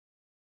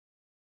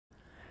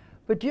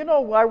But you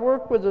know, I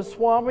work with the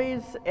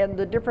Swamis and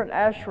the different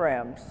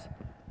ashrams,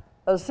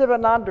 a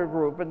Sivananda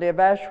group, and they have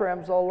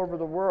ashrams all over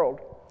the world.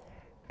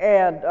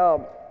 And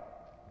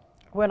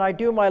when I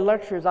do my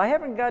lectures, I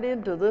haven't got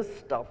into this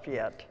stuff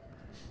yet.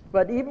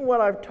 But even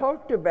when I've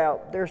talked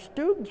about, their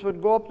students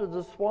would go up to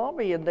the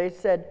Swami and they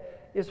said,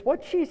 "Is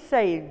what she's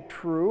saying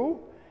true?"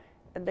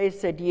 And they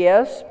said,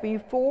 "Yes,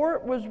 before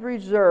it was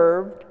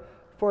reserved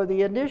for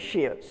the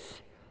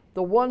initiates,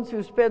 the ones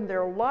who spend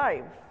their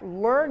life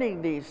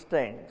learning these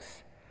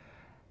things.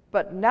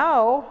 But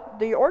now,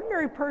 the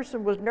ordinary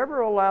person was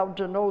never allowed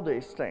to know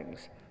these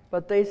things.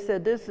 But they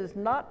said, this is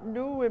not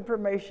new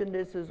information,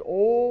 this is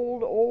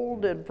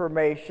old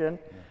information,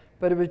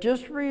 but it was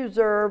just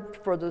reserved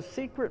for the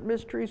secret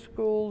mystery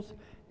schools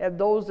and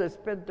those that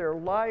spent their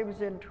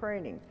lives in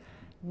training.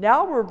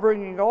 Now we're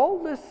bringing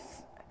all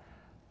this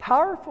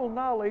powerful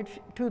knowledge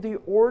to the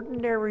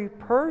ordinary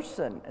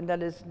person, and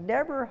that has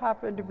never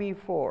happened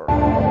before."